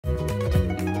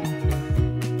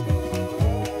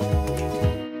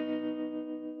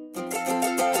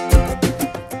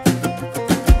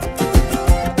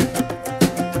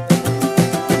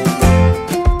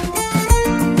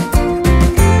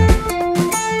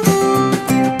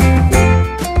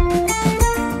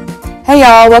Hey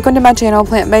y'all, welcome to my channel,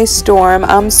 Plant-Based Storm.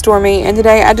 I'm Stormy, and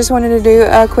today I just wanted to do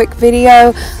a quick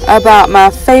video about my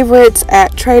favorites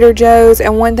at Trader Joe's.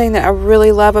 And one thing that I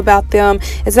really love about them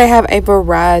is they have a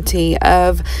variety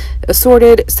of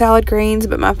assorted salad greens,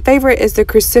 but my favorite is the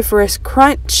cruciferous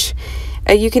crunch.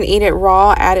 You can eat it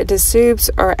raw, add it to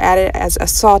soups, or add it as a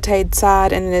sauteed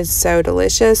side, and it is so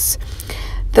delicious.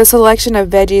 The selection of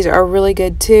veggies are really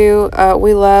good too.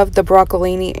 We love the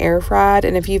broccolini air fried,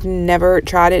 and if you've never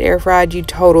tried it air fried, you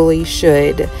totally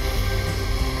should.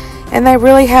 And they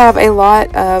really have a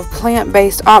lot of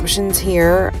plant-based options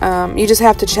here. You just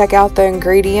have to check out the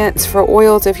ingredients for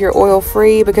oils if you're oil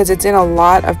free, because it's in a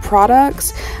lot of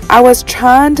products. I was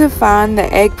trying to find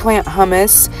the eggplant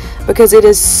hummus because it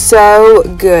is so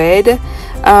good.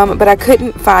 But I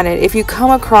couldn't find it. If you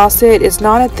come across it, it's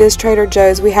not at this Trader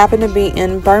Joe's. We happen to be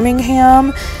in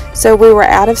Birmingham, so we were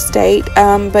out of state,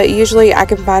 but usually I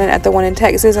can find it at the one in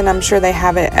Texas, and I'm sure they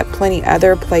have it at plenty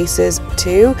other places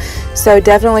too. So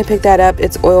definitely pick that up.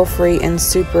 It's oil free and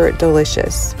super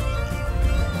delicious.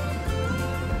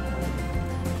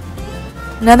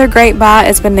 Another great buy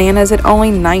is bananas at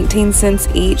only 19 cents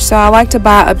each. So I like to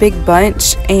buy a big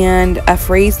bunch and I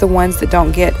freeze the ones that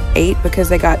don't get 8 because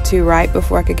they got too ripe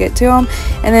before I could get to them.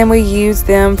 And then we use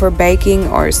them for baking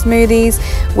or smoothies,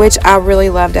 which I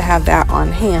really love to have that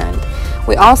on hand.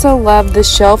 We also love the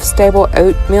shelf-stable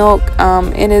oat milk.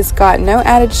 It has got no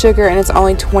added sugar and it's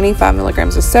only 25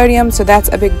 milligrams of sodium, so that's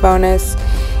a big bonus.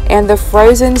 And the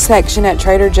frozen section at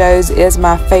Trader Joe's is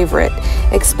my favorite,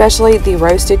 especially the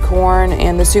roasted corn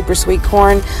and the super sweet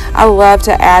corn. I love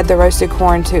to add the roasted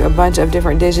corn to a bunch of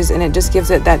different dishes, and it just gives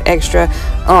it that extra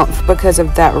oomph because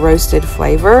of that roasted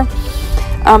flavor.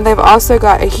 They've also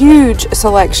got a huge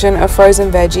selection of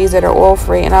frozen veggies that are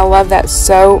oil-free, and I love that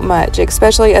so much,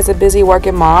 especially as a busy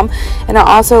working mom. And I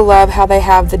also love how they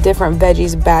have the different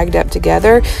veggies bagged up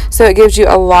together, so it gives you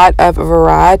a lot of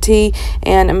variety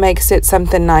and it makes it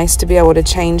something nice to be able to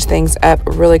change things up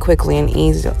really quickly and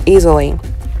easily.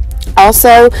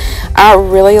 Also, I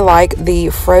really like the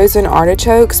frozen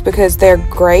artichokes because they're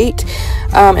great,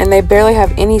 and they barely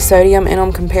have any sodium in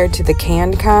them compared to the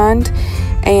canned kind.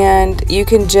 And you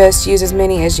can just use as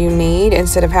many as you need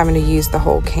instead of having to use the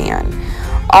whole can.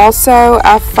 Also,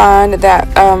 I find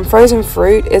that frozen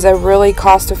fruit is a really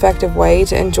cost-effective way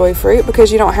to enjoy fruit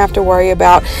because you don't have to worry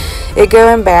about it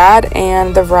going bad,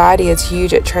 and the variety is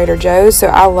huge at Trader Joe's, so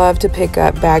I love to pick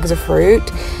up bags of fruit.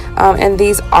 And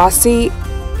these acai,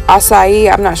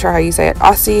 I'm not sure how you say it,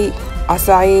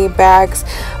 acai bags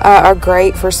are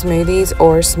great for smoothies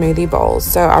or smoothie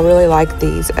bowls, so I really like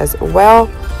these as well.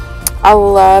 I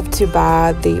love to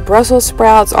buy the Brussels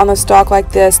sprouts on the stalk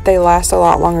like this. They last a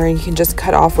lot longer and you can just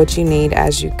cut off what you need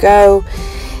as you go.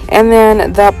 And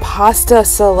then the pasta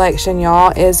selection,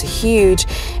 y'all, is huge,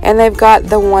 and they've got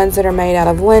the ones that are made out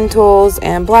of lentils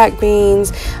and black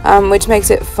beans, which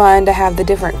makes it fun to have the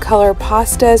different color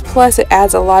pastas. Plus it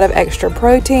adds a lot of extra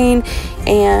protein,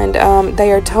 and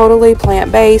they are totally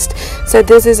plant-based, so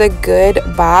this is a good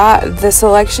buy. The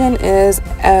selection is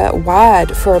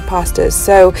wide for pastas,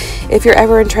 so if you're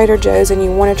ever in Trader Joe's and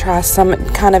you want to try some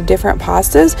kind of different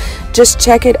pastas, just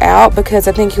check it out because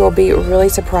I think you'll be really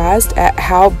surprised at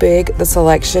how big the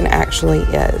selection actually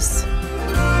is.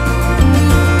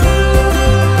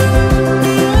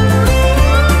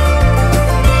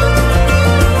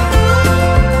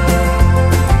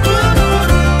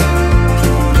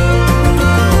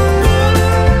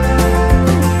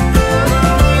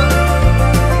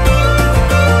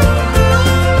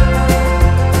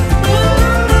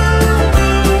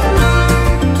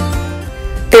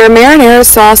 Their marinara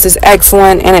sauce is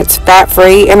excellent and it's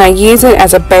fat-free, and I use it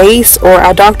as a base, or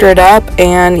I doctor it up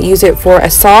and use it for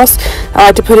a sauce. I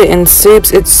like to put it in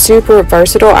soups. It's super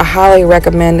versatile. I highly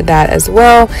recommend that as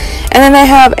well. And then they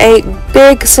have a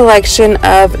big selection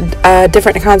of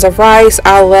different kinds of rice.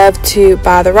 I love to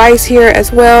buy the rice here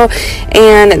as well,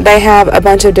 and they have a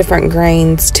bunch of different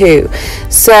grains too.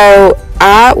 So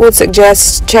I would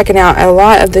suggest checking out a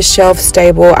lot of the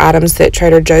shelf-stable items that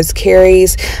Trader Joe's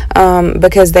carries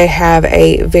because they have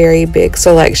a very big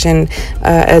selection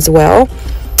as well.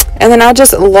 And then I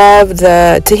just love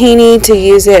the tahini to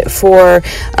use it for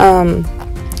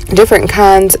different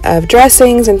kinds of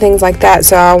dressings and things like that,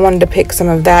 so I wanted to pick some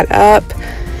of that up.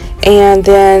 And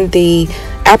then the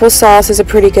applesauce is a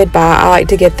pretty good buy. I like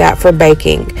to get that for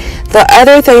baking. The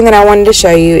other thing that I wanted to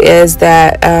show you is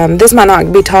that this might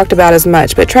not be talked about as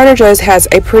much, but Trader Joe's has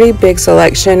a pretty big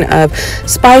selection of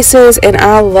spices, and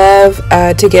I love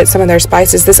to get some of their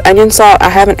spices. This onion salt, I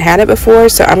haven't had it before,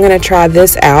 so I'm going to try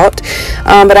this out,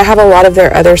 but I have a lot of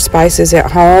their other spices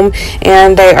at home,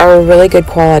 and they are really good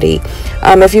quality.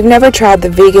 If you've never tried the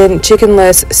vegan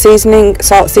chickenless seasoning,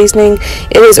 salt seasoning,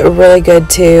 it is really good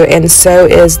too, and so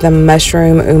is the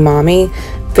mushroom umami.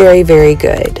 Very, very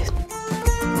good.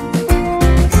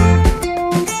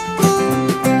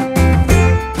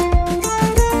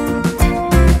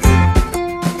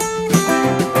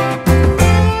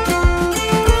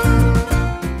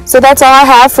 So that's all I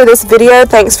have for this video.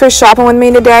 Thanks for shopping with me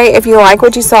today. If you like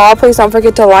what you saw, please don't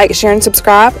forget to like, share, and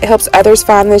subscribe. It helps others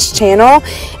find this channel.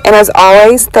 And as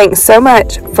always, thanks so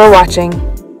much for watching.